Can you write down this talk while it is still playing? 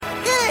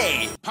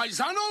Hey!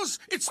 Paisanos,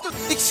 it's the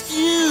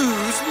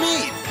Excuse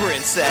me,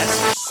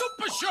 princess.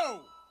 Super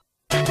Show!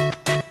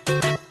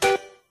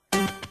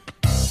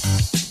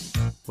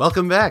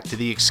 Welcome back to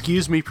the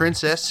Excuse Me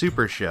Princess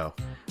Super Show,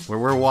 where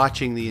we're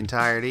watching the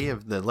entirety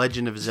of The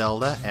Legend of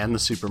Zelda and the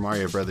Super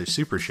Mario Bros.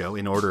 Super Show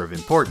in order of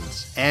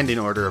importance and in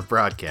order of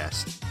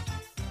broadcast.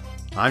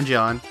 I'm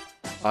John,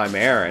 I'm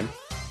Aaron.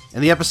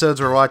 and the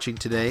episodes we're watching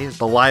today is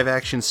the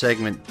live-action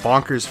segment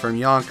Bonkers from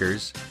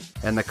Yonkers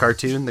and the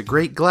cartoon The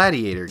Great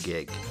Gladiator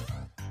Gig.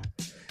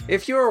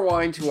 If you are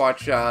wanting to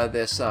watch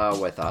this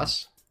with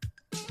us,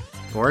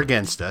 Or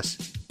against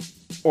us.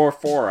 or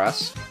for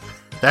us,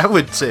 That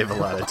would save a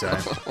lot of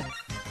time.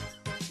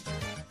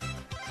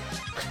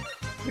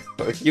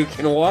 you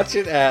can watch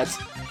it at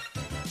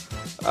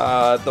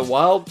the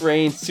Wild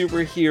Brain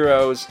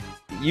Superheroes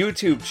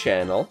YouTube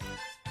channel,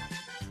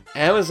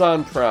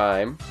 Amazon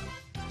Prime,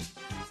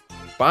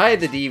 buy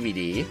the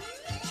DVD.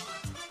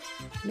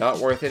 Not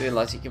worth it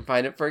unless you can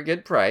find it for a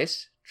good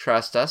price.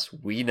 Trust us,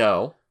 we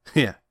know.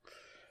 Yeah.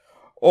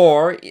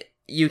 Or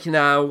you can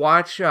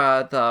watch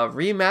the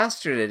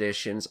remastered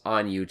editions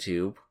on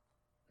YouTube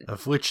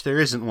Of which there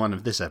isn't one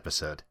of this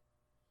episode.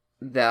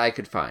 that I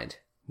could find.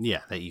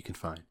 Yeah, that you can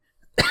find.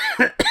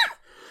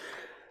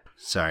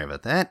 Sorry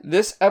about that.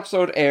 This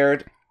episode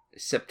aired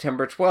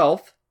September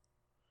 12th,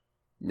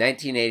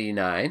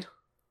 1989,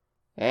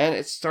 and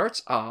it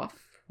starts off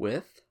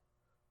with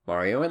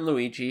Mario and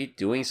Luigi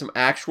doing some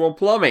actual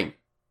plumbing.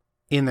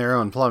 In their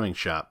own plumbing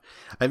shop.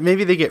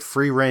 Maybe they get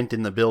free rent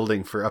in the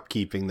building for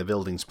upkeeping the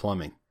building's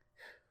plumbing.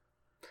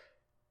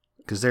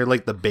 Because they're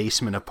like the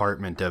basement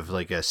apartment of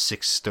like a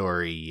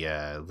 6-story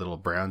little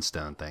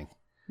brownstone thing.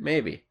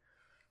 Maybe.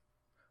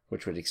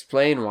 Which would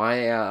explain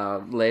why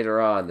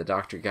later on the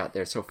doctor got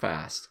there so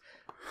fast.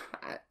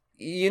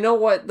 You know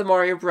what the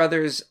Mario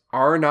Brothers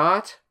are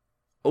not?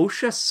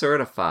 OSHA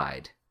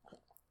certified.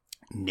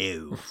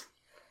 No.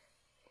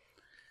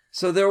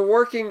 So they're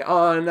working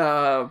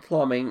on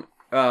plumbing,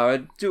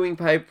 doing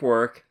pipe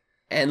work,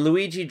 and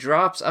Luigi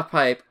drops a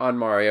pipe on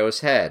Mario's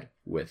head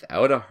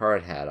without a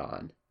hard hat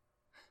on.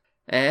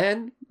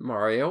 And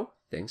Mario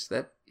thinks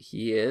that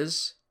he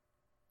is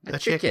a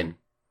chicken.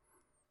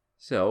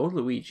 So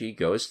Luigi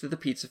goes to the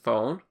pizza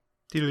phone,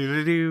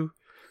 Doo-doo-doo-doo.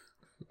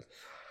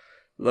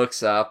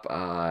 looks up,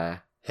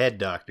 Head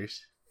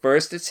doctors.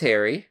 first it's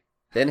Harry,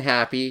 then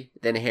Happy,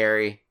 then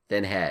Harry,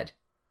 then Head.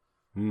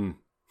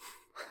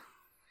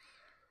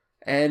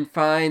 And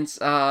finds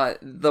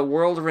the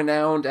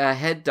world-renowned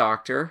head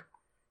doctor,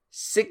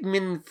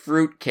 Sigmund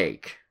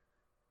Fruitcake.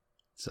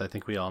 So I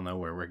think we all know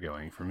where we're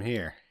going from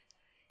here.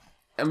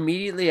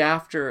 Immediately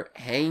after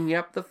hanging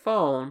up the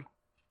phone,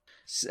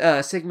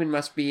 Sigmund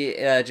must be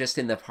just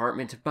in the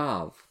apartment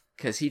above,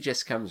 because he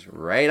just comes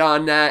right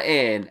on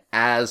in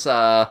as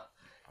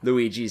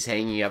Luigi's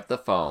hanging up the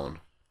phone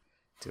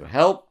to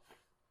help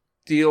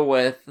deal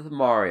with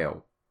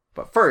Mario.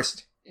 But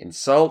first,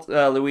 insult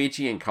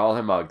Luigi and call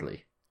him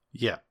ugly.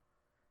 Yeah.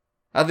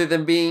 Other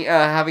than being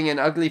having an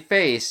ugly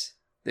face,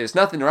 there's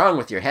nothing wrong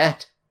with your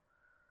head.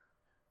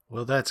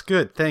 Well, that's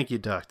good. Thank you,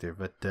 Doctor.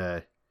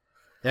 But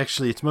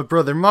actually, it's my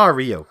brother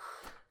Mario.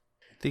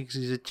 He thinks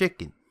he's a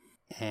chicken.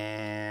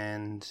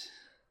 And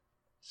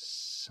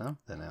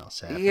something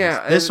else happens.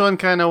 Yeah, this one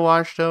kind of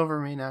washed over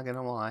me, not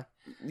gonna lie.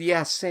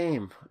 Yeah,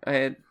 same.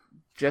 It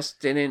just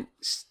didn't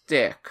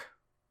stick.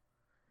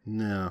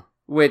 No.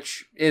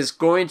 Which is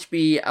going to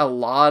be a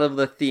lot of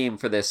the theme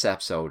for this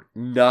episode.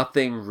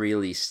 Nothing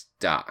really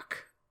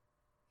stuck.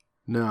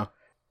 No.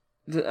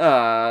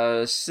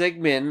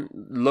 Sigmund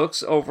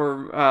looks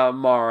over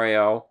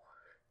Mario,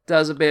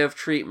 does a bit of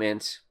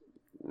treatment,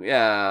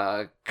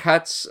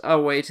 cuts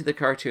away to the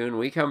cartoon.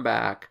 We come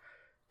back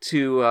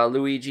to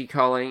Luigi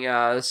calling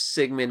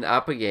Sigmund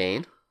up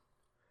again,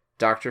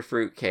 Dr.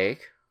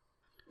 Fruitcake,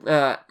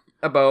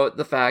 about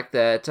the fact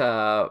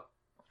that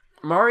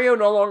Mario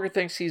no longer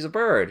thinks he's a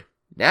bird.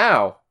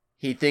 Now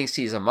he thinks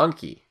he's a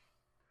monkey.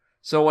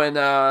 So when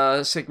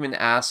Sigmund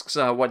asks,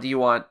 what do you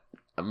want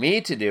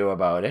me to do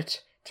about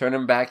it? Turn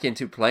him back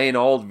into plain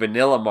old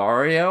vanilla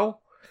Mario?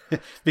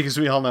 Because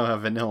we all know how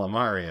vanilla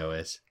Mario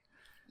is.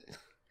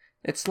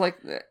 It's like,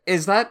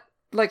 is that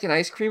like an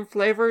ice cream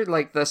flavor?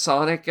 Like the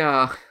Sonic,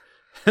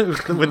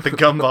 With the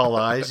gumball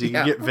eyes, you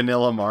Yeah. can get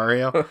vanilla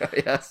Mario.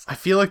 Yes. I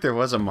feel like there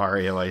was a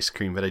Mario ice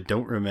cream, but I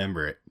don't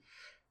remember it.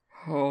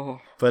 Oh.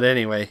 But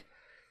anyway,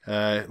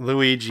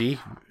 Luigi,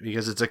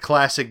 because it's a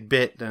classic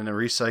bit and a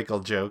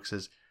recycled joke,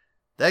 says,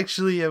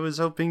 actually, I was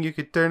hoping you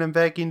could turn him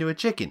back into a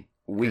chicken.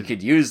 We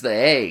could use the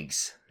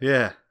eggs.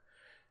 Yeah.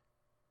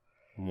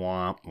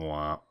 Womp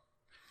womp.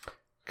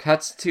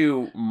 Cuts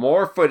to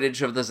more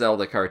footage of the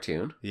Zelda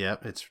cartoon.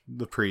 Yep, it's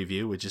the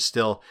preview, which is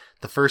still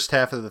the first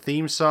half of the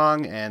theme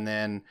song, and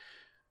then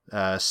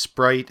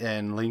Sprite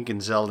and Link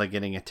and Zelda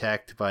getting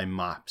attacked by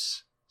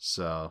mops.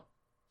 So,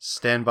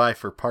 stand by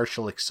for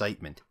partial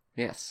excitement.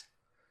 Yes.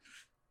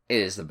 It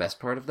is the best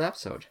part of the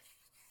episode.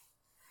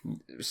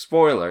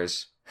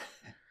 Spoilers.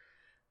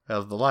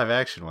 Well, the live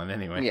action one,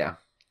 anyway. Yeah.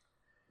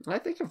 I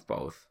think of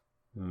both.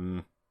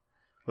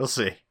 We'll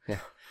see. Yeah.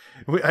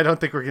 I don't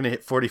think we're going to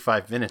hit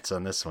 45 minutes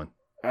on this one.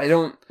 I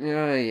don't...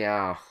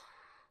 yeah.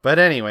 But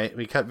anyway,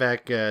 we cut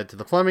back to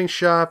the plumbing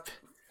shop.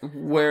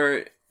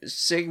 Where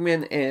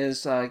Sigmund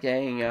is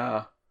getting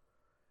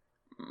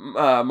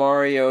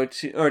Mario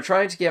to... Or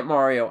trying to get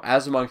Mario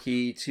as a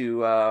monkey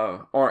to...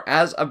 or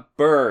as a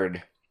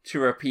bird to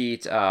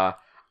repeat, I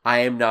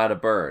am not a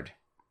bird.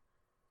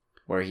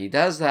 Where he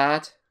does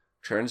that,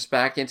 turns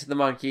back into the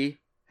monkey,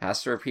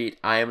 has to repeat,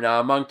 I am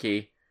not a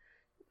monkey.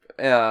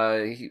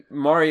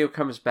 Mario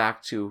comes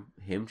back to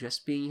him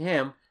just being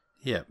him.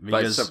 Yeah,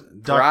 because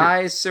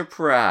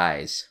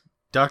surprise.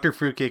 Dr.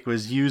 Fruitcake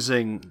was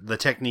using the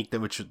technique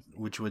that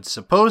which would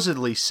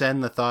supposedly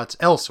send the thoughts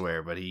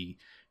elsewhere, but he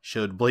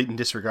showed blatant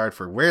disregard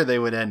for where they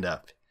would end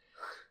up.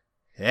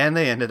 And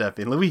they ended up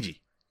in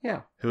Luigi.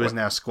 Yeah. Who is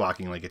now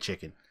squawking like a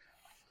chicken.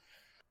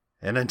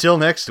 And until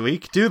next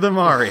week, do the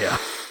Mario.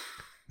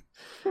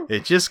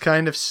 It just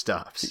kind of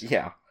stops.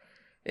 Yeah.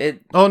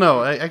 Oh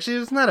no, actually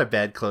it's not a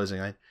bad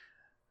closing line.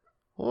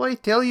 Oh, I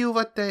tell you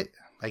what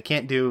I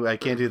can't do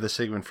the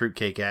Sigmund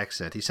Fruitcake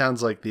accent. He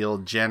sounds like the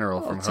old general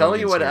from Hogan's tell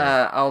you what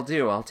Heroes. I'll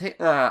do. I'll take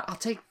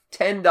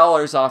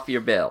 $10 off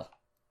your bill.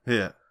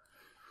 Yeah.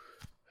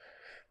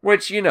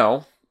 Which,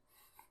 That's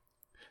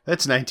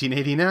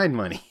 1989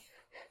 money.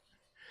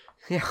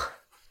 Yeah.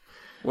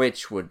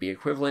 Which would be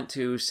equivalent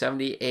to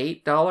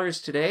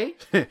 $78 today,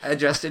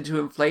 adjusted to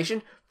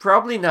inflation.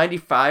 Probably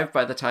 $95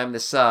 by the time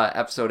this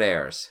episode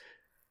airs.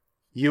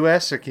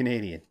 US or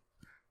Canadian?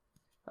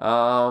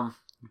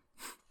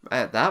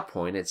 At that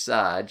point, it's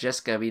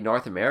just gonna be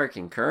North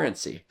American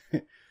currency.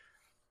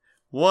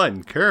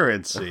 One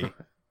currency.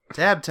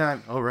 Tab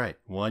time. Oh, right.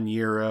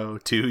 €1,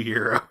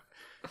 €2.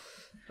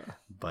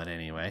 But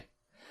anyway.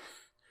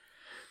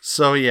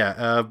 So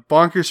yeah,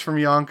 Bonkers from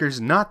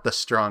Yonkers, not the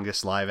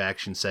strongest live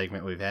action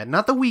segment we've had.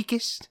 Not the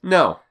weakest.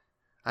 No.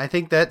 I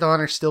think that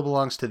honor still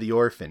belongs to the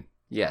orphan.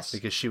 Yes.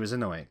 Because she was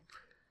annoying.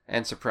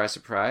 And surprise,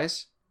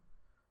 surprise,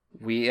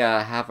 we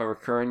have a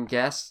recurring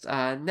guest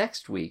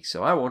next week,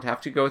 so I won't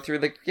have to go through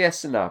the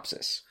guest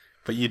synopsis.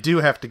 But you do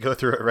have to go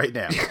through it right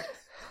now.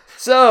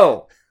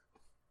 So,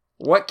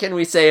 what can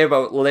we say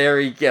about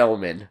Larry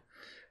Gelman?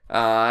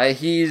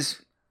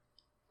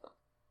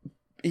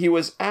 He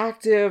was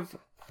active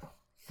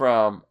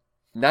from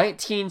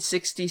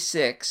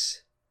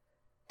 1966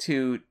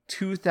 to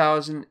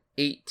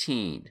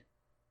 2018.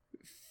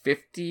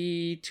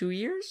 52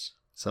 years?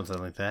 Something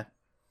like that.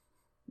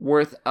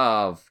 Worth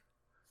of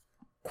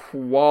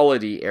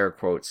quality, air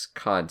quotes,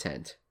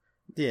 content.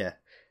 Yeah.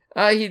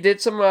 He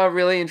did some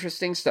really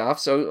interesting stuff.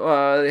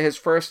 So his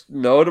first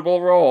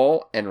notable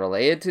role, and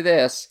related to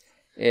this,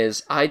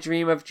 is I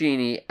Dream of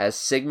Jeannie as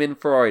Sigmund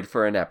Freud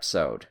for an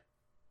episode.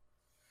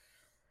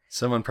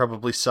 Someone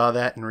probably saw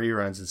that in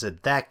reruns and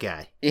said, that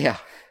guy. Yeah.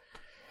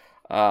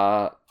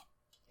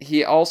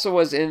 He also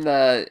was in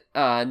the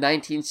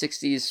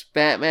 1960s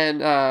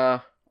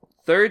Batman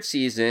third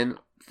season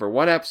for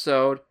one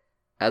episode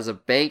as a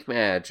bank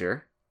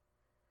manager.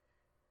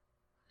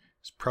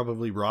 He's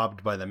probably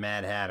robbed by the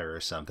Mad Hatter or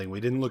something. We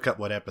didn't look up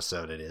what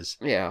episode it is.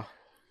 Yeah.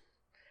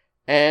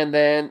 And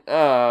then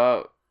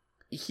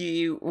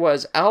he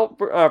was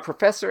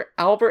Professor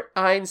Albert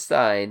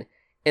Einstein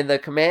in the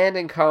Command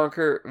and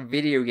Conquer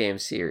video game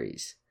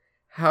series.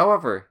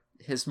 However,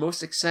 his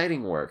most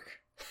exciting work,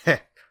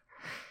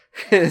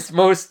 his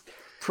most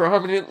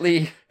provocative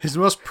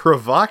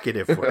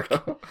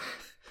work.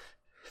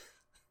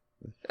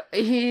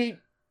 He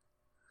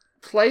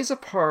plays a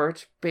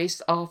part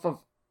based off of,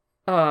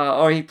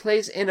 or he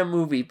plays in a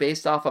movie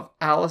based off of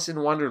Alice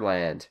in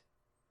Wonderland.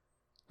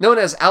 Known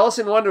as Alice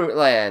in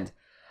Wonderland,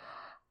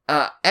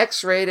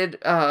 X-rated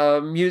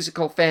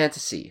musical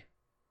fantasy,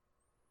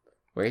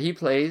 where he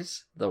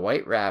plays the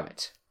White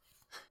Rabbit.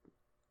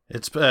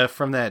 It's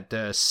from that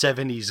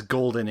 70s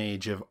golden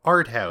age of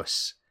art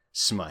house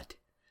smut.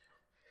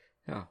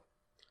 Yeah.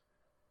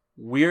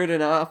 Weird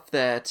enough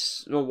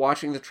that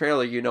watching the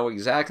trailer, you know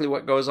exactly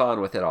what goes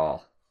on with it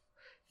all.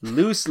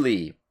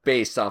 Loosely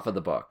based off of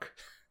the book.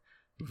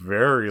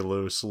 Very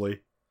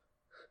loosely.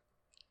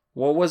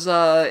 What was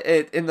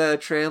it in the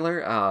trailer?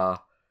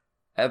 A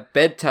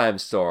bedtime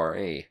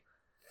story.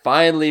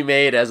 Finally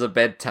made as a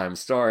bedtime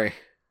story.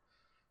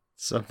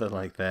 Something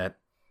like that.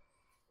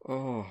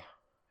 Oh.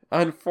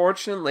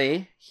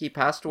 Unfortunately, he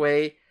passed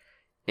away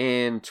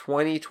in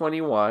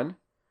 2021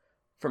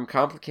 from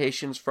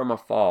complications from a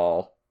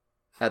fall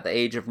at the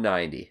age of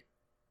 90.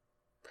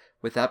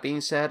 With that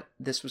being said,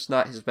 this was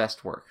not his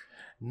best work.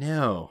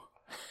 No.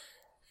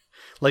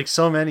 Like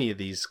so many of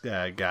these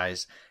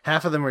guys,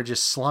 half of them are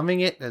just slumming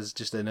it as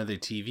just another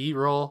TV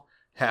role,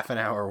 half an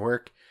hour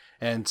work,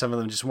 and some of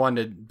them just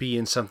wanted to be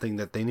in something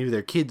that they knew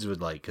their kids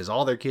would like, because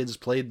all their kids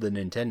played the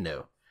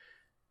Nintendo.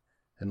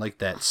 And like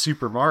that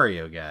Super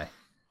Mario guy.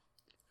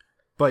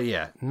 But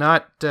yeah,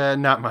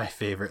 not my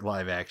favorite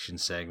live action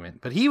segment,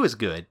 but he was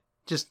good.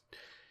 Just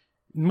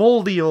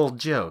moldy old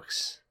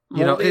jokes.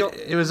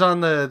 It was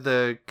on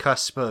the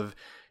cusp of,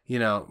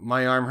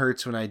 my arm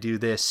hurts when I do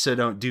this, so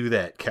don't do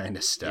that kind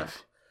of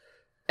stuff.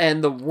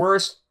 And the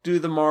worst Do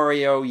the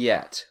Mario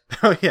yet.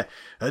 Oh, yeah.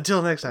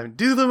 Until next time,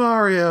 do the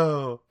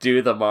Mario.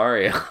 Do the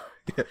Mario.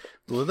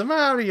 Do the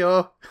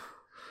Mario.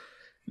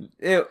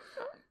 It,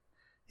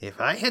 If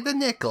I had a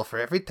nickel for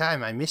every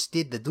time I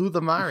misdid the do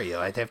the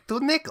Mario, I'd have 2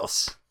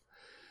 nickels.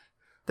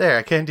 There,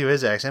 I can't do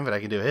his accent, but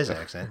I can do his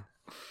accent.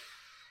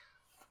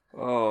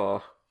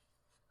 oh.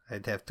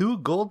 I'd have 2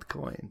 gold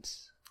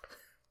coins.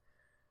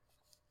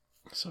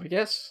 So I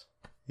guess...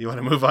 You want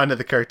to move on to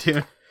the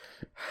cartoon?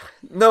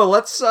 No,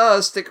 let's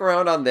stick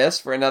around on this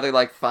for another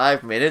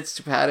 5 minutes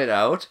to pad it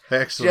out.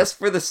 Excellent. Just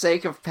for the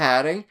sake of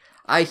padding.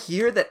 I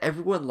hear that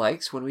everyone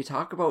likes when we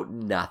talk about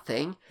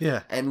nothing.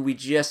 Yeah. And we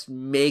just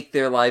make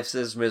their lives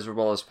as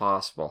miserable as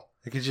possible.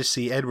 I could just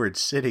see Edward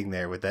sitting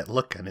there with that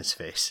look on his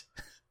face.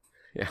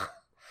 Yeah.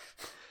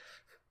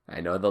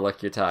 I know the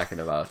look you're talking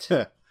about.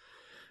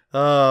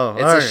 Oh,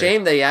 It's a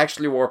shame they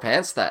actually wore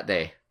pants that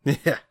day.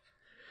 Yeah.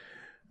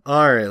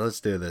 All right,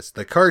 let's do this.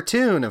 The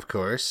cartoon, of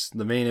course,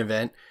 the main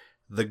event,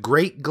 the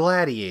Great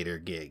Gladiator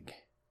Gig.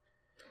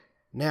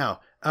 Now,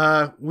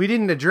 we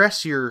didn't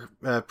address your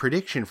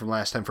prediction from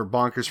last time for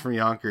Bonkers from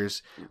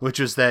Yonkers, which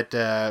was that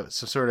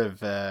some sort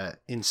of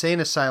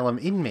insane asylum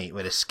inmate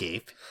would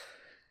escape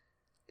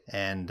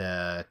and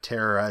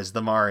terrorize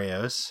the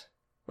Marios.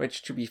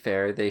 Which, to be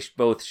fair, they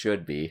both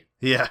should be.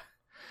 Yeah.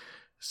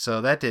 So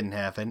that didn't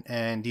happen.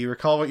 And do you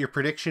recall what your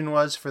prediction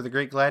was for the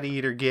Great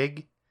Gladiator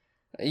Gig?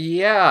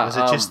 Yeah. Was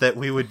it just that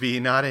we would be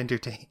not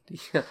entertained?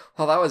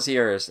 Well, that was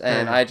yours,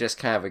 and I just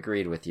kind of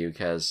agreed with you,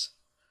 because...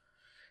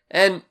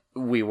 And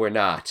we were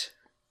not.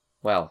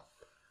 Well.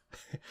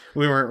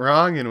 We weren't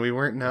wrong, and we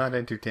weren't not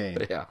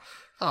entertained. Yeah.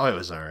 Oh, it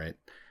was all right.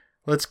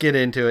 Let's get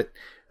into it.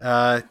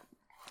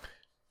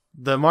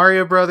 The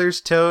Mario Brothers,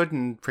 Toad,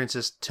 and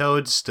Princess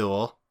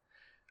Toadstool,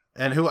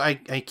 and who I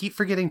keep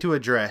forgetting to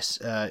address,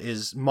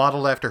 is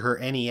modeled after her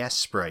NES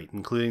sprite,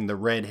 including the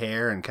red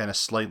hair and kind of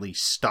slightly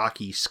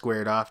stocky,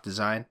 squared-off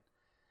design.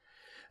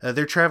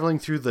 They're traveling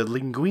through the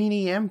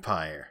Linguini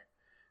Empire.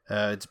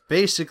 It's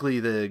basically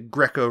the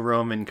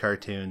Greco-Roman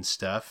cartoon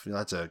stuff.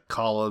 Lots of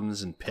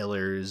columns and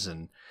pillars,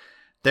 and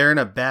they're in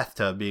a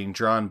bathtub being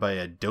drawn by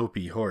a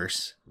dopey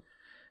horse.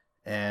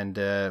 And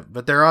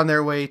but they're on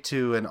their way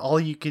to an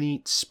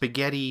all-you-can-eat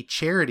spaghetti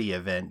charity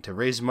event to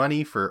raise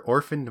money for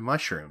orphaned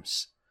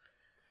mushrooms.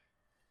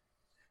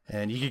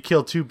 And you could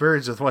kill 2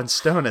 birds with 1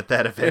 stone at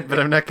that event, but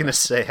I'm not going to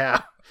say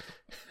how.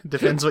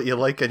 Depends what you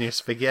like on your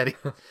spaghetti.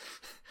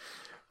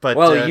 But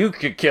well, you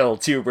could kill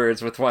 2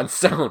 birds with 1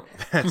 stone.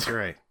 That's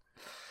right.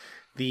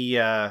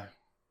 And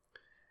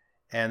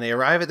they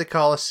arrive at the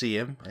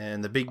Colosseum,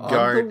 and the big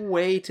guard... On the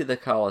way to the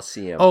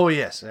Colosseum. Oh,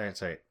 yes.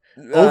 That's right.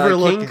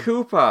 Overlooking... King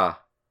Koopa.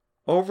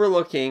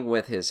 Overlooking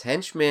with his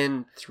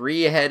henchman,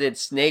 3-headed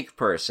snake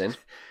person.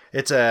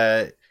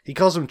 He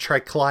calls him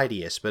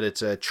Triclydius, but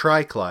it's a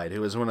Triclyde,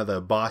 who was one of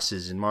the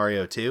bosses in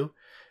Mario 2.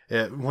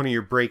 One of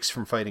your breaks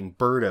from fighting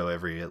Birdo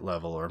every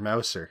level, or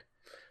Mouser.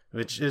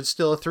 Which is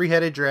still a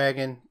 3-headed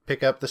dragon.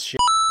 Pick up the shit,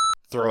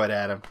 throw it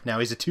at him. Now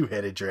he's a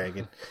 2-headed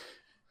dragon.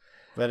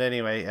 But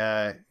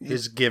anyway,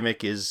 his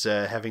gimmick is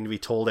having to be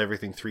told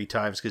everything 3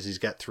 times because he's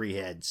got 3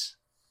 heads.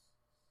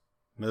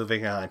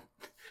 Moving on.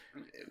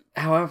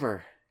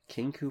 However,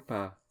 King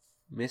Koopa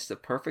missed a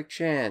perfect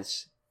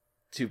chance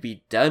to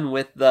be done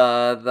with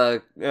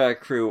the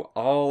crew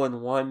all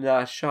in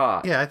one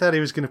shot. Yeah, I thought he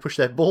was going to push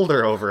that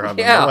boulder over on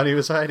them, the one he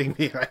was hiding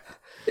behind.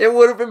 It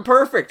would have been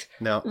perfect.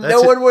 No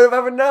one would have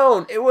ever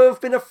known. It would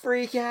have been a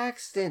freak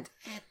accident.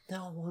 And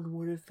no one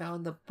would have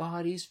found the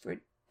bodies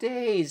for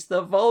days.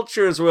 The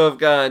vultures would have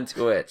gone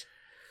to it.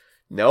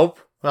 Nope.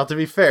 Well, to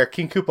be fair,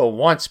 King Koopa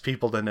wants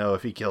people to know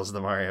if he kills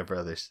the Mario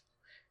Brothers.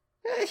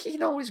 He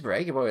can always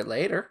brag about it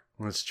later.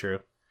 That's true.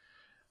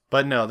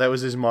 But no, that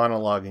was his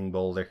monologuing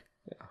boulder.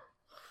 Yeah.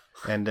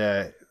 And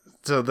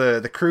so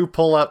the crew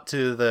pull up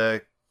to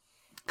the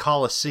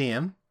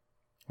Colosseum,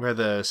 where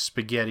the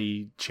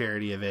spaghetti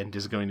charity event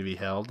is going to be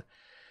held.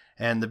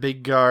 And the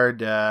big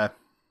guard,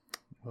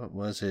 what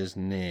was his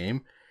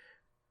name?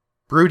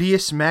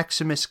 Brutius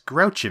Maximus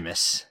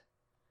Grouchimus.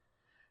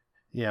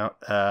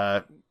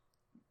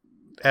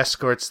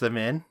 Escorts them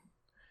in.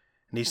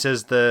 And he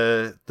says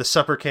the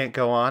supper can't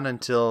go on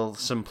until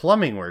some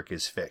plumbing work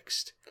is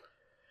fixed.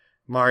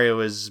 Mario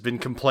has been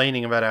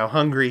complaining about how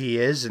hungry he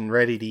is and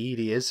ready to eat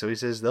he is, so he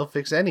says they'll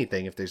fix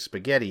anything if there's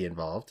spaghetti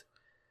involved.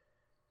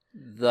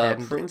 The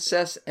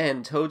princess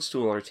and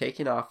Toadstool are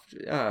taking off,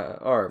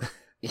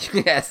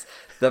 yes,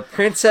 the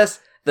princess,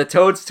 the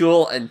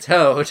Toadstool, and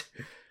Toad.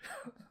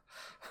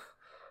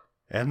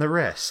 And the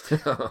rest.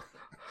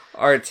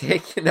 are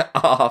taken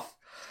off.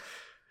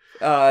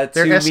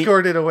 They're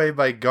escorted away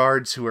by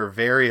guards who are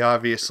very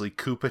obviously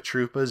Koopa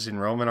Troopas in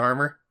Roman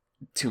armor.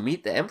 To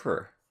meet the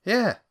Emperor.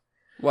 Yeah.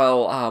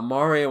 Well,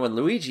 Mario and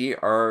Luigi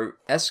are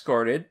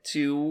escorted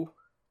to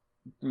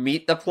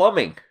meet the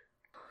plumbing.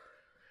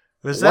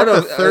 Was that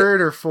the 3rd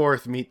or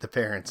 4th Meet the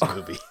Parents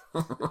movie?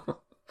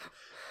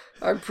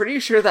 I'm pretty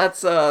sure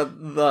that's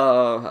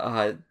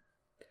the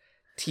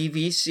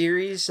TV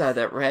series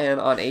that ran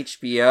on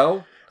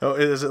HBO. Oh,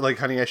 is it like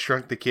Honey, I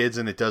Shrunk the Kids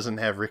and it doesn't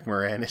have Rick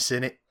Moranis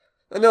in it?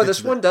 No,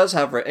 this one does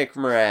have Rick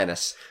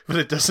Moranis. But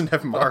it doesn't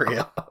have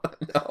Mario.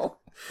 No.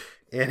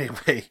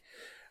 Anyway,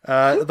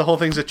 the whole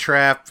thing's a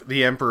trap.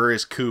 The Emperor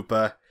is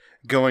Koopa,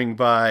 going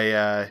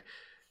by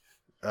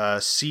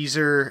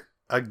Caesar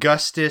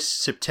Augustus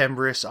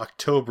Septemberus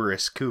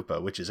Octoberus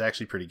Koopa, which is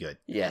actually pretty good.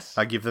 Yes.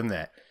 I'll give them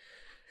that.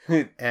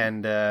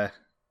 And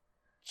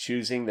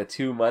choosing the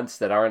 2 months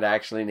that aren't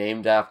actually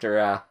named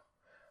after,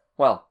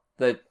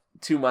 the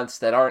 2 months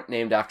that aren't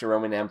named after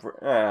Roman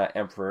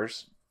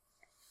emperors.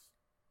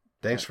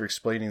 Thanks for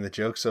explaining the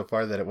joke so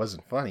far that it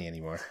wasn't funny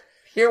anymore.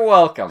 You're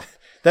welcome.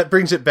 That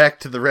brings it back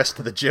to the rest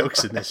of the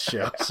jokes in this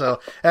show. So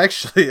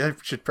actually, I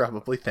should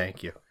probably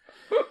thank you.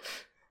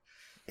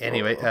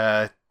 Anyway,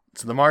 so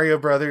the Mario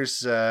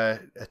Brothers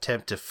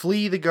attempt to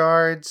flee the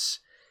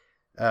guards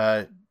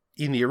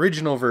in the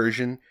original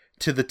version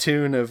to the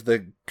tune of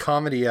the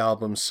comedy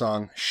album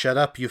song Shut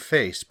Up You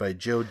Face by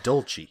Joe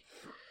Dolce,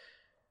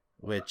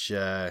 which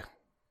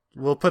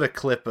we'll put a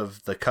clip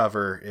of the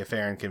cover if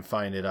Aaron can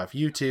find it off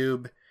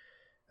YouTube.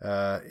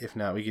 If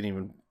not, we can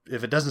even,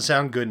 if it doesn't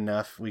sound good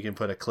enough, we can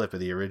put a clip of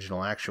the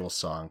original actual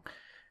song.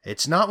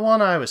 It's not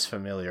one I was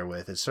familiar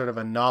with. It's sort of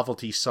a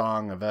novelty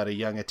song about a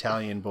young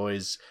Italian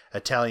boy's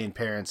Italian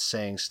parents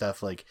saying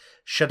stuff like,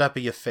 shut up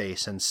your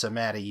face and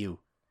samata you.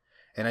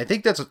 And I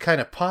think that's what kind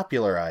of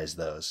popularized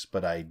those,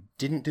 but I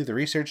didn't do the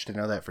research to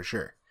know that for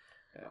sure.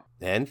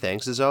 And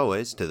thanks as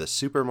always to the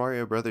Super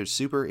Mario Bros.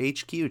 Super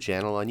HQ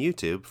channel on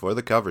YouTube for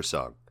the cover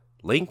song.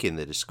 Link in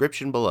the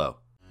description below.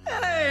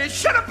 Hey,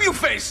 shut up, you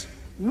face!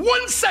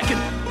 1 second!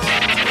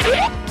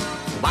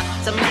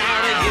 What's the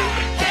matter, you?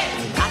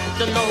 Got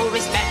to no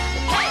respect.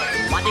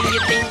 What do you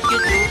think you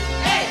do?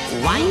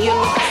 Why you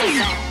look so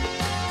sad?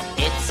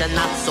 It's a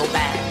not so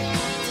bad.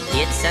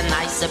 It's a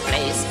nicer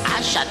place.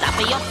 I shut up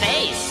your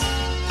face.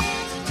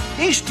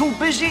 He's too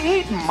busy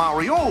eating,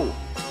 Mario.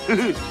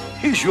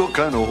 He's your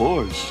kind of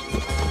horse.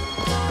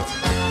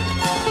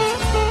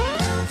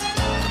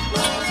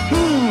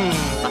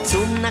 But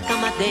soon I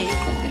come a day,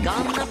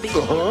 gonna be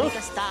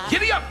a star.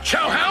 Giddy up,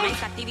 Chowhound!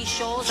 Make a TV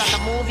shows and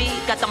a movie,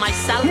 got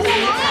myself in the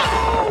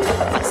car.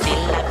 But still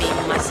I be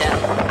myself,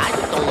 I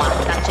don't want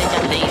to change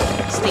a name.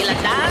 Still I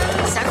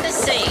dance and the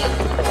same.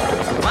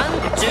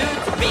 1, 2,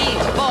 3,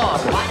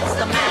 4, what's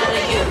the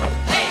matter you?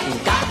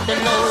 Got to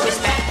no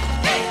respect.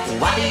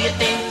 What do you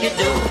think you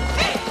do?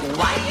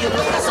 Why you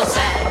look so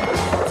sad?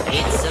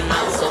 It's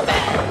not so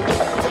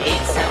bad.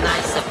 It's a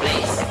nicer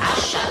place. I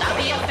shut up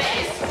your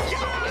face.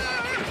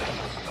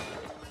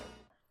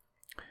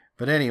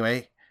 But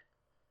anyway,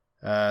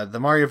 the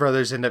Mario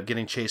Brothers end up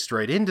getting chased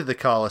right into the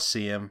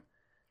Colosseum,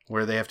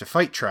 where they have to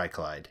fight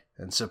Triclyde.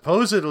 And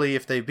supposedly,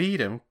 if they beat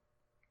him,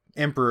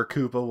 Emperor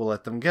Koopa will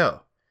let them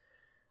go.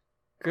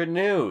 Good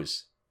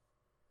news.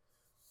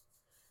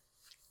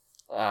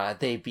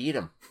 They beat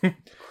him.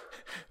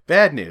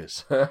 Bad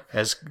news.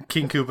 As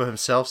King Koopa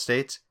himself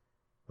states,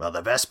 well,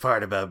 the best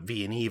part about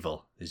being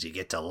evil is you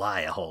get to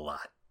lie a whole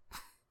lot.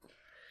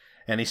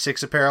 And he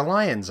sticks a pair of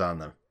lions on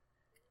them.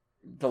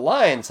 The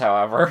lions,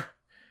 however,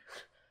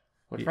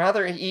 would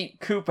rather eat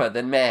Koopa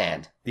than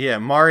man. Yeah,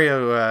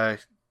 Mario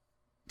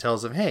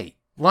tells him, hey,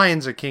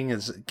 lions are king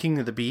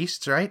of the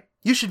beasts, right?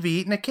 You should be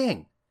eating a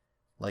king.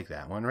 Like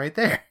that one right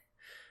there.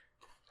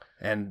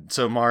 And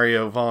so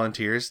Mario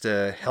volunteers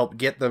to help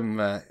get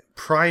them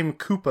prime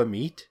Koopa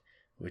meat,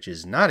 which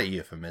is not a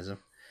euphemism,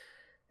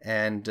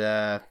 and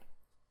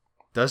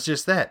does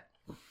just that.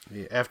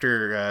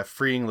 After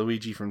freeing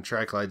Luigi from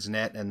Triclyde's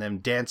net and them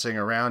dancing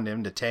around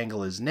him to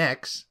tangle his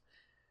necks,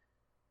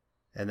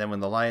 and then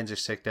when the lions are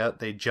sicked out,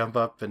 they jump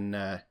up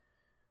and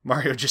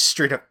Mario just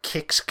straight up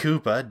kicks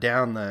Koopa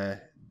down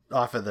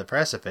off of the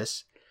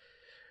precipice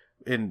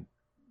in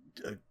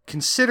a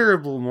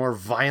considerable more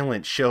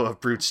violent show of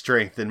brute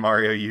strength than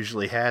Mario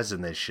usually has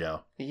in this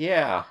show.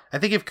 Yeah. I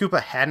think if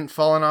Koopa hadn't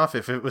fallen off,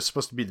 if it was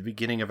supposed to be the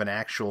beginning of an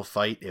actual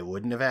fight, it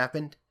wouldn't have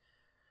happened.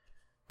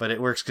 But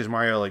it works because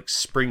Mario like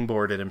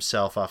springboarded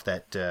himself off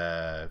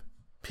that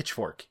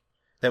pitchfork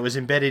that was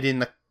embedded in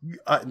the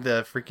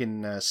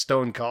freaking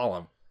stone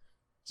column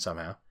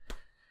somehow.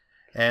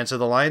 And so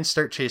the lions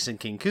start chasing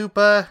King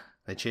Koopa.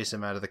 They chase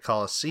him out of the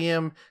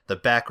Colosseum. The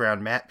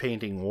background matte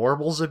painting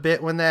warbles a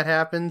bit when that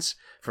happens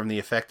from the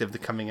effect of the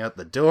coming out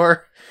the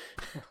door.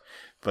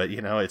 But,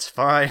 you know, it's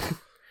fine.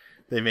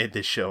 They made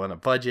this show on a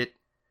budget.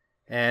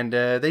 And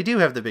they do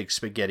have the big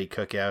spaghetti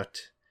cookout.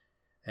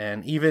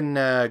 And even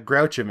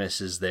Grouchimus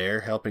is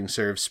there helping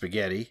serve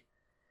spaghetti.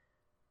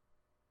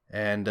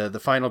 And the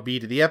final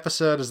beat of the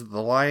episode is that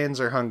the lions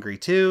are hungry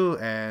too.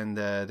 And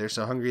they're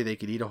so hungry they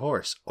could eat a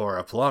horse or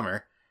a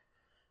plumber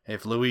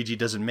if Luigi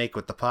doesn't make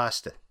with the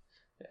pasta.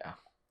 Yeah.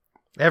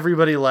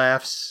 Everybody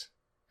laughs,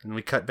 and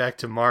we cut back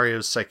to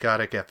Mario's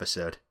psychotic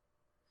episode.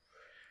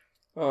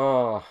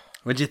 Oh.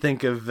 What'd you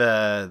think of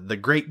the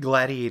Great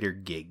Gladiator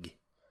gig?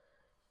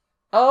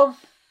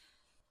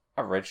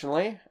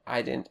 Originally,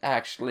 I didn't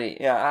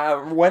actually.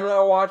 Yeah, when I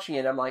was watching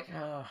it, I'm like,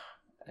 oh,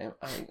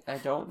 I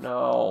don't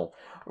know.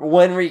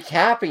 When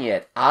recapping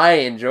it, I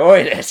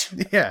enjoyed it.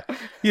 Yeah,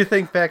 you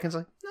think back and it's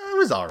like, it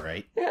was all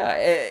right. Yeah,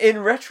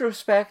 in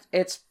retrospect,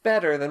 it's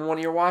better than when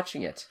you're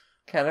watching it.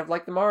 Kind of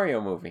like the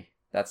Mario movie.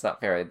 That's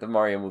not fair. The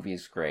Mario movie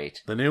is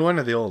great. The new one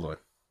or the old one?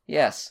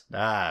 Yes.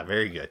 Ah,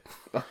 very good.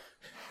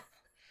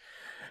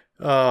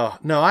 Oh,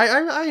 no,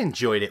 I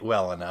enjoyed it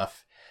well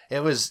enough.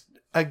 It was,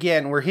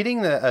 again, we're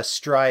hitting a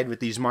stride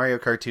with these Mario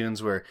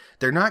cartoons where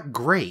they're not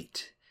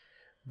great,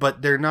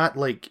 but they're not,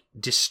 like,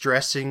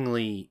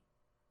 distressingly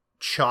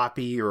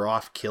choppy or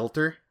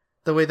off-kilter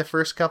the way the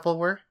first couple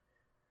were.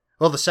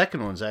 Well, the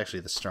second one's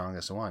actually the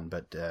strongest one,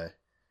 but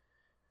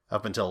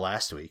up until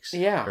last week's.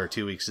 Yeah. Or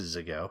 2 weeks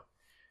ago.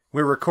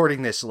 We're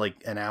recording this,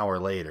 like, an hour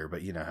later,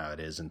 but you know how it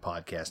is in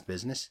podcast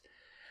business.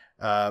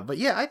 But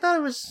yeah, I thought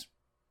it was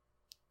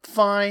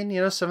fine.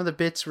 You know, some of the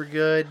bits were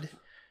good.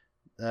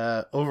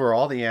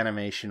 Overall, the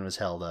animation was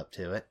held up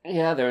to it.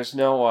 Yeah, there's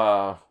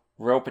no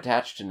rope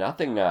attached to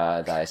nothing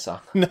that I saw.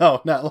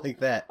 No, not like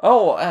that.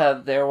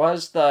 Oh, there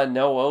was the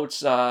no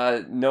oats,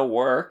 no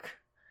work.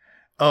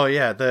 Oh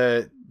yeah,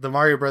 the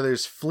Mario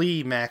Brothers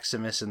flee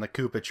Maximus and the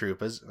Koopa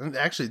Troopas. And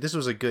actually, this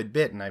was a good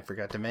bit, and I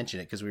forgot to mention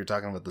it because we were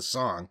talking about the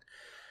song.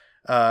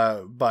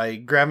 By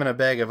grabbing a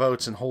bag of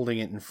oats and holding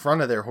it in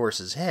front of their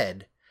horse's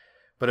head.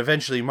 But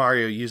eventually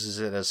Mario uses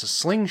it as a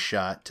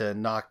slingshot to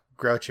knock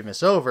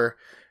Grouchimus over,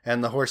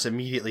 and the horse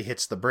immediately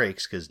hits the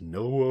brakes because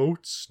no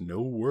oats,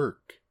 no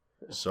work.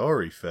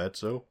 Sorry,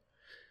 Fatso.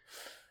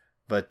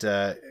 But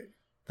the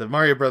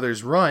Mario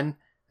Brothers run,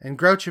 and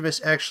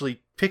Grouchimus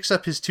actually picks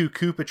up his 2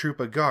 Koopa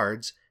Troopa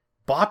guards,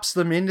 bops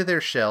them into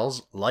their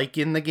shells, like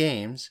in the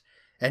games,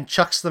 and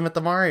chucks them at the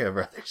Mario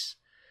Brothers.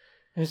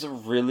 It's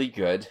really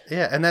good.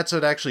 Yeah, and that's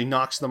what actually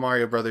knocks the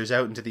Mario Brothers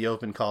out into the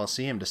open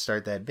Coliseum to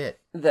start that bit.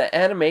 The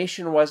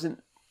animation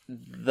wasn't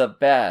the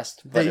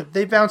best. But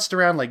They bounced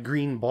around like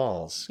green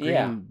balls.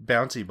 Yeah.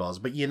 Bouncy balls.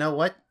 But you know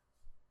what?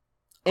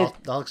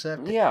 I'll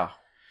accept it. Yeah.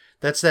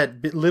 That's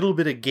that little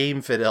bit of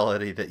game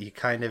fidelity that you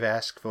kind of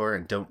ask for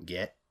and don't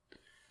get.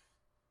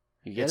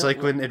 It's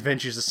like when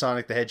Adventures of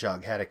Sonic the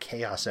Hedgehog had a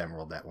Chaos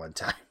Emerald that one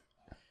time.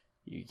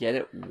 You get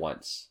it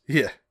once.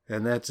 Yeah,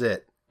 and that's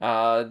it.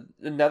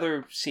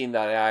 Another scene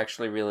that I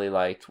actually really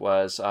liked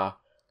was,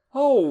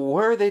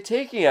 where are they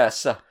taking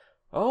us?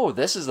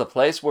 This is the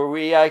place where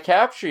we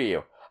capture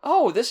you.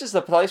 Oh, this is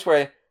the place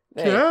where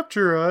they...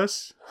 Capture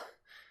us.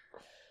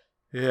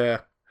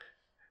 Yeah.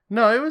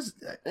 No, it was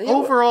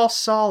overall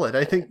solid.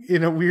 I think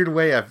in a weird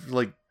way I've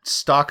like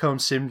Stockholm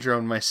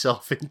Syndrome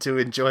myself into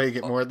enjoying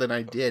it more than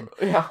I did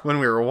when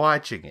we were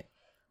watching it.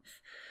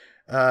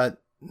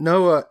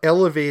 No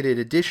elevated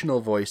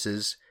additional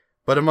voices,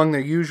 but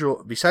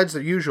besides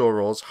their usual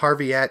roles,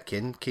 Harvey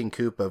Atkin, King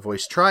Koopa,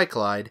 voiced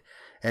Tri-Clyde,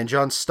 and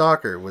John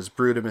Stalker was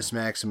Brudimus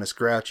Maximus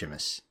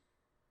Grouchimus.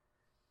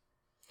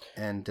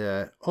 And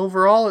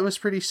overall, it was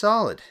pretty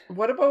solid.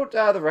 What about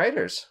the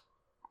writers?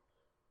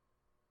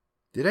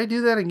 Did I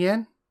do that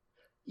again?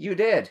 You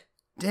did.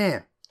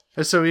 Damn.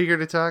 I was so eager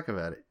to talk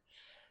about it.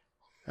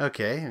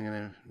 Okay, I'm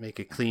going to make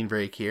a clean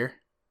break here.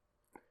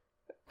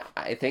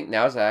 I think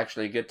now's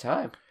actually a good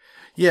time.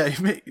 Yeah,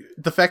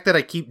 the fact that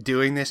I keep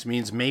doing this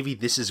means maybe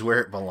this is where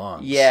it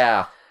belongs.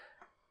 Yeah.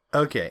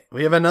 Okay,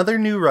 we have another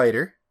new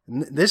writer.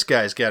 This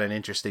guy's got an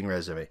interesting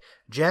resume.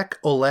 Jack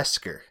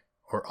Olesker,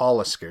 or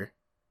Olesker.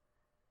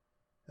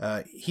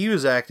 He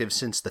was active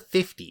since the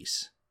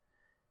 50s.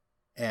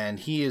 And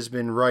he has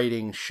been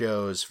writing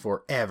shows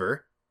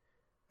forever.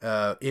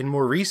 In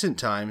more recent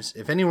times,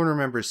 if anyone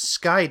remembers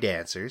Sky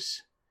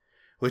Dancers,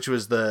 which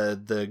was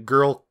the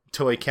girl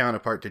toy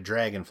counterpart to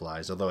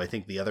Dragonflies, although I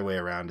think the other way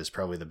around is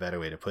probably the better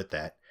way to put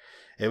that,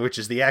 which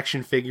is the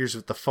action figures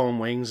with the foam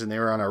wings, and they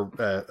were on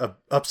a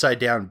upside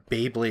down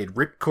Beyblade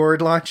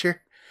ripcord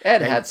launcher.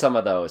 Ed had some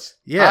of those.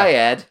 Yeah. Hi,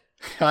 Ed.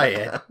 Hi,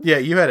 Ed. Yeah,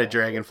 you had a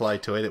Dragonfly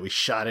toy that we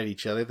shot at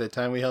each other the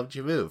time we helped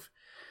you move.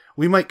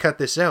 We might cut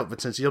this out,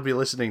 but since you'll be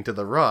listening to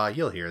the Raw,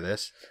 you'll hear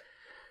this.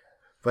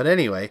 But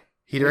anyway,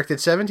 he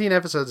directed 17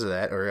 episodes of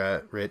that,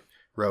 or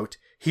wrote.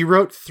 He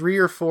wrote 3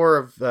 or 4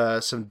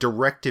 of some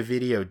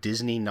direct-to-video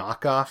Disney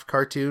knockoff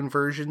cartoon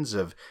versions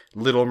of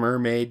Little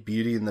Mermaid,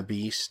 Beauty and the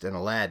Beast, and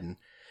Aladdin.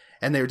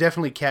 And they were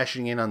definitely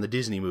cashing in on the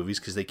Disney movies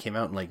because they came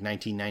out in like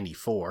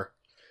 1994,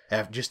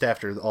 just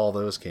after all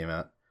those came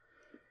out.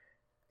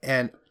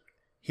 And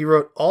he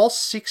wrote all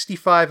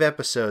 65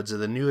 episodes of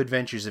The New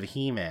Adventures of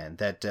He-Man,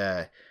 that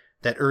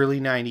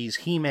early 90s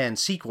He-Man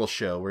sequel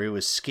show where he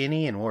was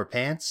skinny and wore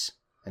pants,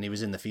 and he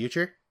was in the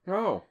future.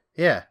 Oh.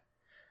 Yeah.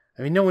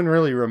 I mean, no one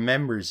really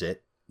remembers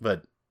it,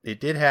 but it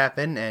did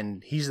happen,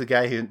 and he's the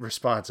guy who's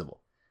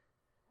responsible.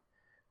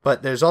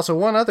 But there's also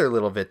one other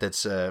little bit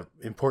that's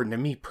important to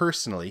me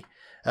personally.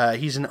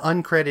 He's an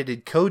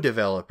uncredited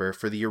co-developer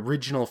for the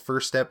original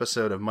first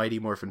episode of Mighty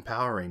Morphin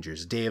Power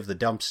Rangers, Day of the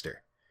Dumpster.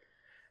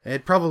 And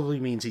it probably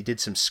means he did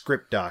some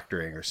script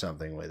doctoring or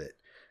something with it,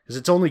 because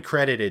it's only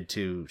credited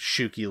to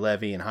Shuki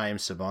Levy and Chaim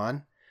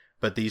Saban,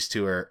 but these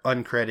two are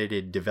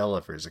uncredited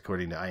developers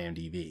according to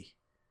IMDb.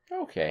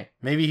 Okay.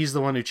 Maybe he's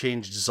the one who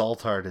changed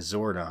Zoltar to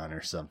Zordon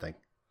or something.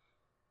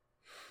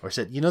 Or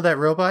said, you know that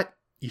robot?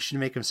 You should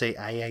make him say,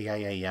 "Ay, ay,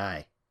 ay, ay,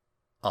 ay."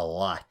 A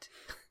lot.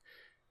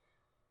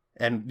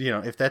 And, you know,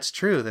 if that's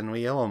true, then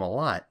we owe him a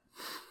lot.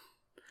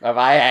 Of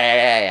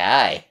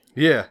aye.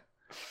 Yeah.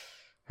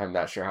 I'm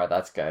not sure how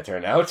that's gonna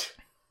turn out.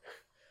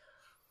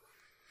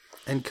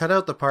 And cut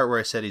out the part where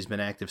I said he's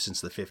been active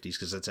since the 50s,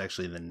 because that's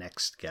actually the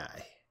next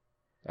guy.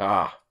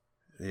 I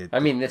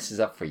mean, this is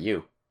up for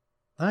you.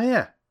 Oh,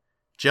 yeah.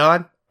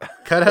 John,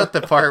 cut out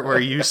the part where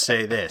you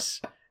say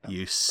this.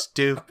 You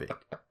stupid,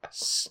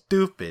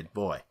 stupid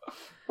boy.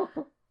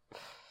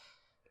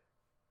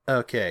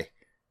 Okay.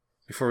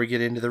 Before we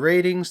get into the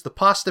ratings, the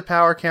pasta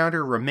power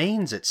counter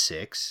remains at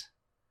 6.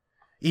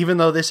 Even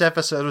though this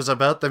episode was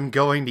about them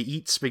going to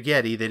eat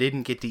spaghetti, they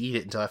didn't get to eat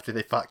it until after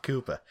they fought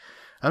Koopa.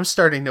 I'm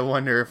starting to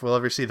wonder if we'll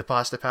ever see the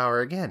pasta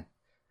power again.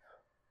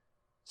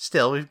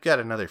 Still, we've got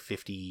another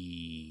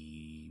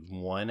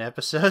 51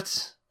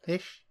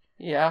 episodes-ish.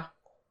 Yeah.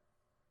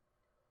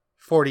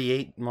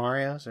 48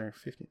 Marios or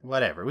 50,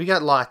 whatever. We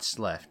got lots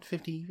left.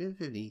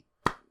 50.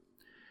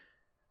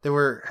 There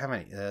were, how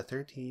many?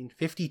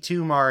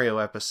 52 Mario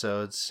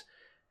episodes,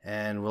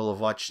 and we'll have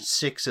watched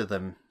 7 of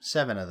them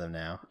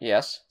now.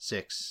 Yes.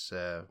 6,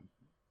 yeah.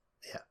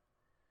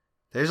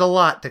 There's a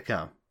lot to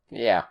come.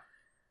 Yeah.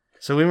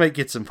 So we might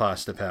get some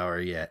pasta power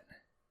yet.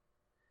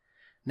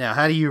 Now,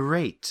 how do you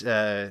rate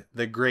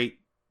the Great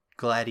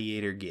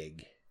Gladiator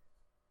Gig?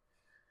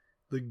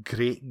 The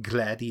Great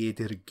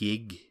Gladiator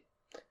Gig.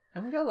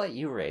 I'm gonna let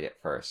you rate it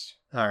first.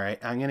 All right,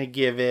 I'm gonna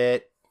give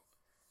it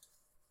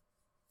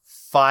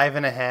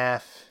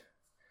 5.5.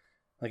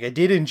 Like, I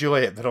did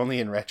enjoy it, but only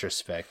in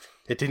retrospect.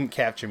 It didn't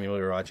capture me while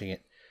we were watching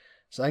it.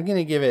 So I'm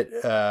gonna give it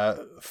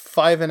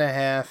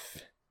 5.5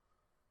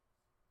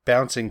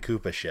 bouncing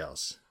Koopa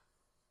shells.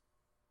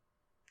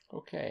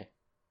 Okay.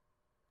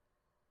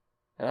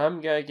 And I'm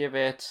gonna give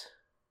it...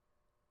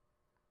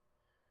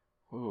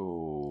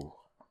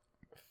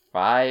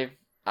 5...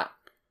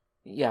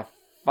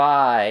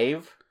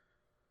 5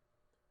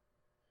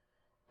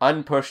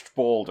 unpushed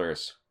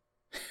boulders.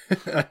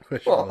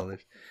 Unpushed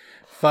boulders.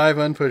 5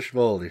 unpushed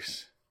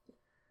boulders.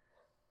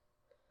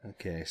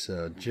 Okay,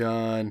 so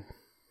John...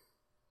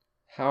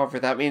 However,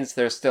 that means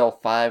there's still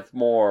 5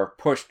 more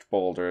pushed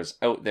boulders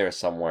out there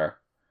somewhere.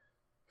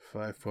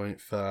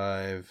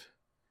 5.5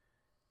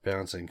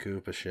 bouncing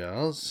Koopa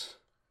shells.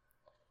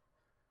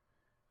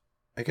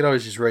 I could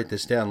always just write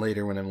this down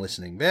later when I'm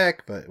listening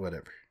back, but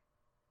whatever.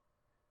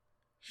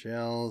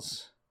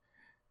 Shells.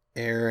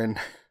 Aaron.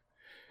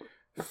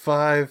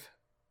 5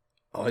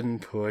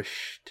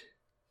 unpushed.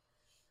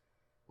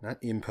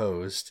 Not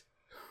imposed.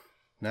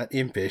 Not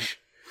impish.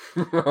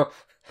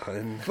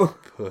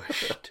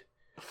 Unpushed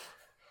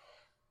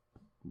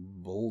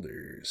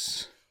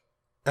boulders.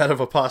 Out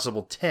of a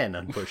possible 10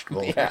 unpushed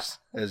boulders,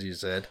 as you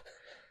said.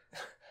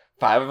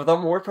 5 of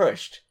them were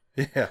pushed.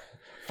 Yeah.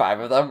 5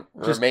 of them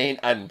remain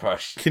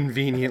unpushed.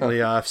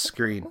 Conveniently off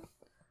screen.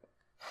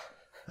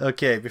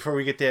 Okay, before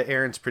we get to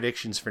Aaron's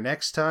predictions for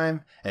next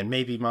time, and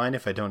maybe mine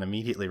if I don't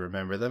immediately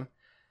remember them,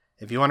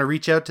 if you want to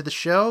reach out to the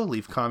show,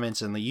 leave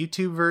comments in the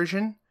YouTube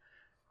version.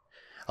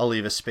 I'll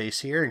leave a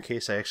space here in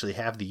case I actually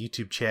have the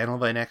YouTube channel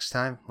by next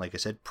time. Like I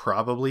said,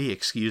 probably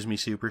Excuse Me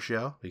Super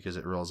Show, because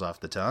it rolls off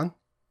the tongue.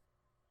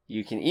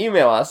 You can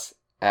email us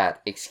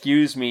at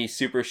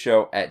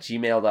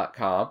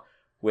excusemesupershow@gmail.com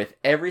with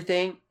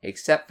everything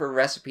except for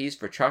recipes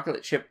for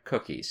chocolate chip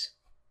cookies.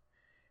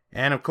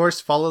 And of course,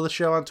 follow the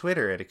show on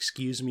Twitter at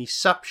Excuse Me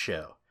Sup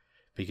Show,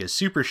 because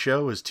Super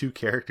Show is 2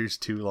 characters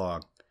too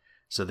long.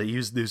 So they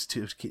use those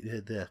 2...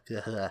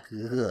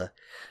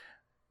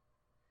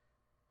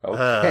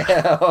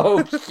 Okay.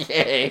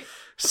 Okay.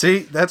 See,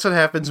 that's what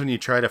happens when you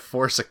try to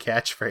force a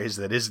catchphrase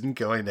that isn't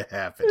going to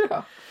happen.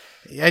 Yeah.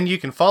 And you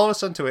can follow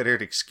us on Twitter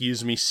at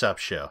Excuse Me Sup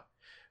Show,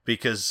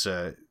 because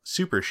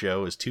Super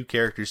Show is 2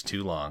 characters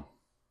too long.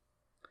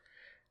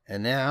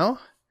 And now,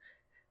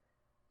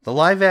 the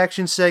live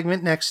action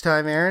segment next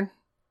time, Aaron.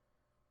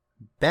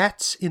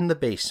 Bats in the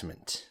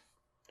Basement.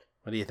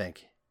 What do you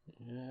think?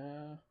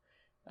 Yeah.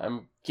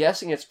 I'm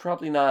guessing it's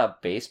probably not a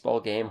baseball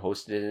game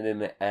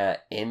hosted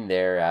in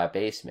their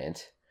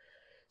basement.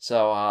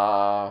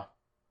 So,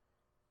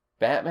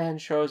 Batman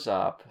shows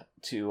up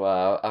to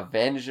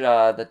avenge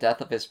the death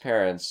of his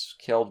parents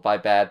killed by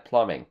bad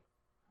plumbing.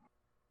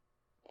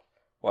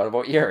 What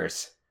about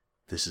yours?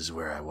 This is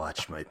where I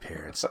watched my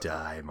parents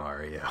die,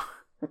 Mario.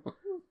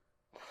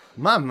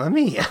 Mamma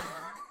mia!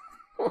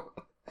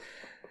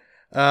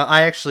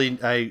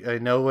 I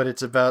know what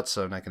it's about,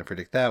 so I'm not going to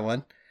predict that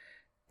one.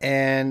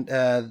 And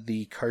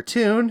the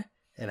cartoon,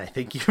 and I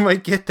think you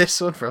might get this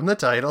one from the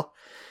title,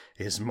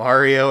 is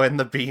Mario and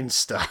the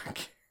Beanstalk.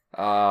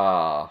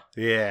 Ah.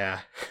 Yeah.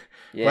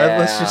 Yeah.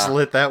 Let's just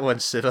let that one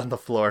sit on the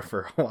floor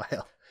for a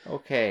while.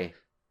 Okay.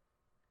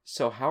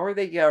 So how are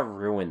they gonna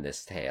ruin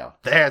this tale?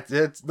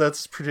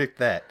 Let's predict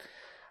that.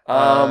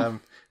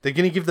 They're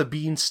gonna give the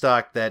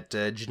Beanstalk that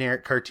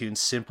generic cartoon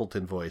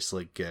simpleton voice,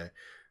 like,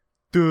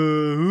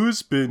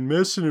 who's been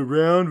messing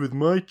around with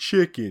my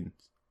chicken?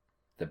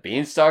 The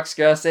Beanstalk's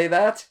gonna say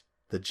that?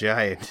 The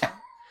giant.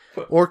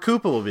 Or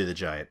Koopa will be the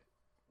giant.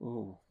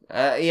 Ooh.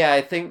 Yeah,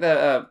 I think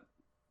that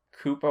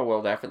Koopa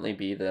will definitely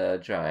be the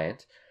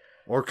giant.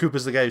 Or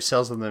Koopa's the guy who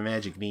sells them the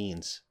magic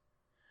beans.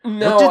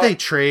 No, What did they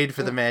trade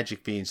for the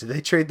magic beans? Did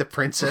they trade the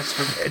princess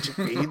for magic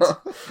beans?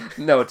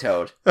 No,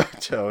 Toad.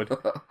 Toad.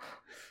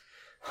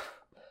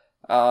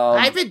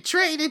 I've been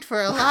traded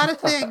for a lot of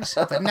things,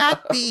 but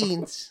not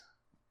beans.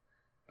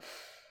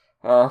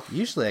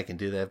 Usually I can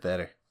do that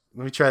better.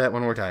 Let me try that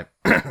one more time.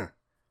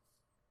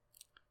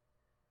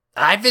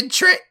 I've been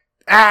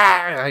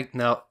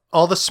no.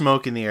 All the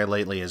smoke in the air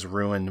lately has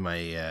ruined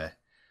my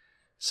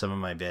some of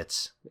my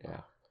bits.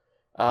 Yeah.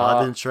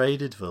 I've been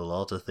traded for a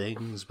lot of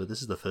things, but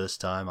this is the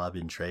first time I've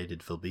been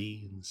traded for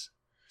beans.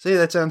 See,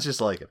 that sounds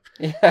just like him.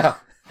 Yeah,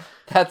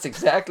 that's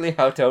exactly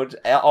how Toad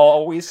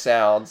always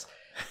sounds.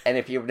 And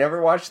if you've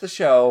never watched the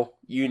show,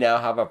 you now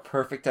have a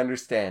perfect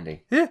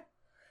understanding. Yeah.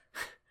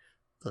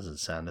 Doesn't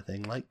sound a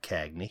thing like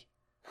Cagney.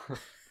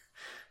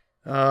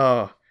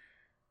 Oh.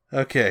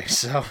 Okay,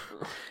 so...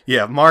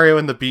 Yeah, Mario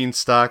and the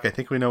Beanstalk. I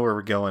think we know where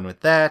we're going with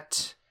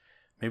that.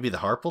 Maybe the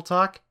harp will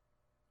talk?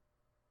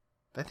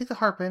 I think the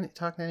harp ain't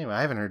talking anyway.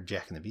 I haven't heard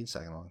Jack and the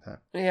Beanstalk in a long time.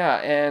 Yeah,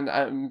 and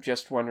I'm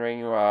just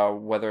wondering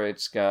whether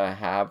it's going to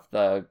have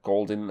the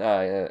golden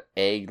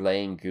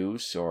egg-laying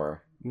goose,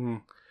 or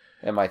am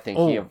I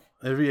thinking of...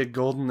 It'd be a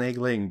golden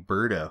egg-laying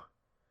birdo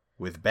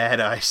with bad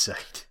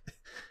eyesight.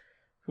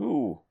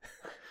 Ooh.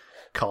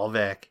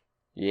 Callback.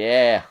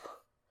 Yeah.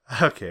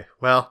 Okay,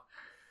 well,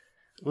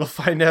 we'll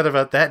find out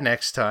about that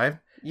next time.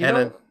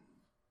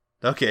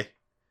 Okay.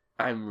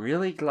 I'm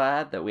really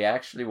glad that we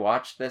actually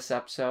watched this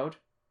episode.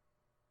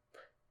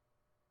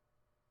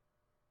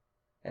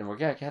 And we're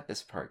going to get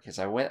this part, because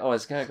I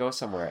was going to go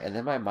somewhere, and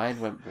then my mind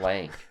went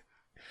blank.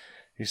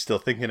 You're still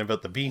thinking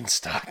about the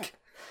beanstalk.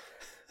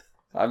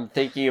 I'm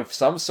thinking of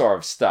some sort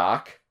of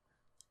stock.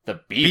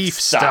 The beef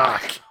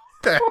stock.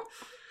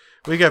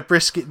 We got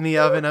brisket in the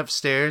oven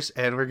upstairs,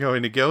 and we're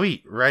going to go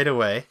eat right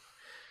away.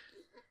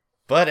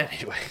 But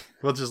anyway,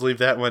 we'll just leave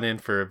that one in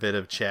for a bit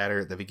of chatter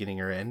at the beginning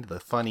or end. The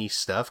funny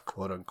stuff,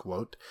 quote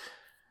unquote.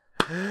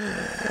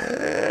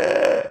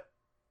 But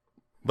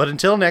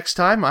until next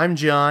time, I'm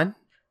John.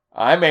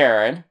 I'm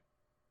Aaron.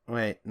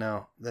 Wait,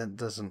 no, that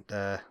doesn't,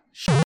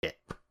 shit.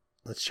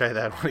 Let's try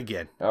that one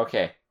again.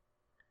 Okay.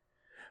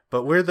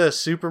 But we're the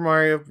Super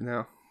Mario,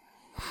 no.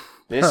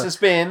 This has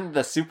been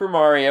the Super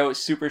Mario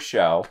Super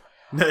Show.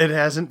 No, it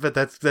hasn't, but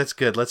that's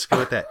good. Let's go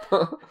with that.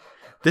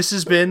 This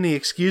has been the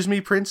Excuse Me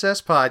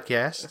Princess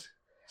podcast.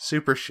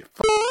 Super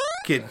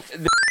fucking.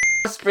 This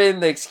has been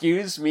the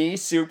Excuse Me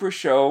Super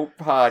Show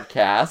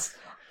podcast.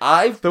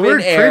 I've the been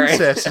word Aaron.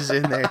 princess is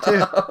in there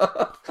too.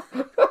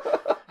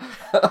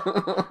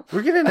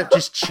 We're gonna end up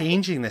just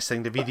changing this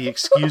thing to be the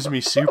Excuse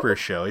Me Super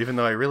Show, even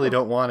though I really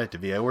don't want it to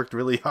be. I worked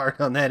really hard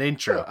on that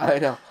intro. I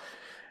know.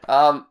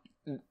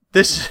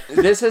 This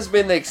has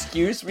been the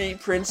Excuse Me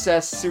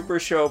Princess Super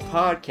Show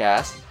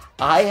podcast.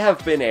 I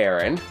have been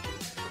Aaron.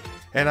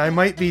 And I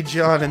might be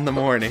John in the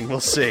morning.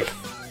 We'll see.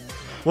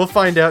 We'll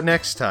find out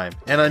next time.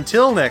 And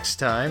until next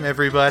time,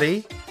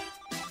 everybody,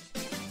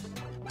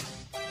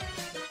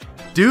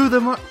 do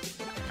the...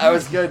 I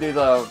was going to do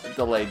the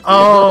delayed.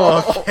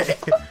 Oh, okay.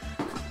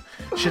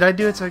 Should I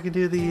do it so I can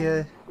do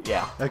the...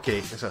 Yeah. Okay,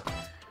 so...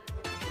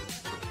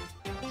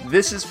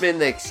 This has been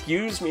the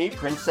Excuse Me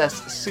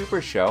Princess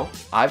Super Show.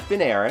 I've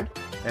been Aaron.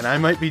 And I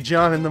might be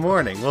John in the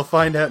morning. We'll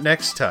find out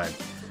next time.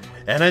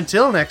 And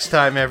until next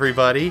time,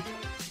 everybody...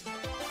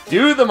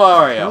 Do the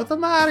Mario! Do the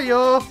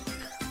Mario!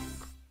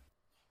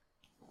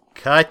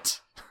 Cut.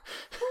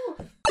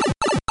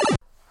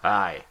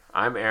 Hi,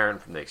 I'm Aaron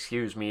from the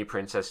Excuse Me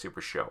Princess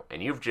Super Show,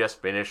 and you've just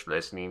finished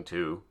listening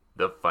to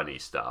The Funny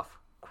Stuff,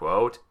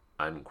 quote,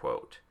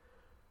 unquote.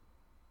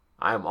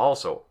 I am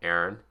also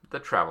Aaron, the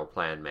Travel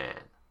Plan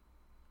Man.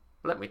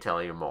 Let me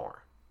tell you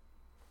more.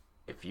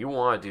 If you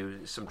want to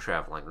do some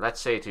traveling,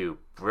 let's say to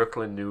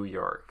Brooklyn, New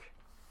York,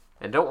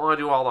 and don't want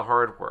to do all the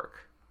hard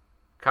work,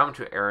 come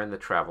to Aaron the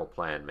Travel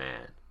Plan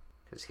Man,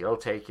 because he'll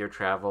take your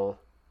travel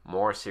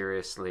more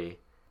seriously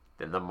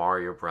than the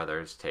Mario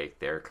Brothers take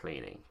their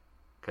cleaning.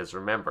 Because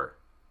remember,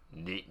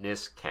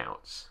 neatness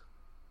counts.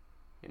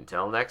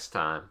 Until next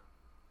time,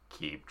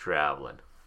 keep traveling.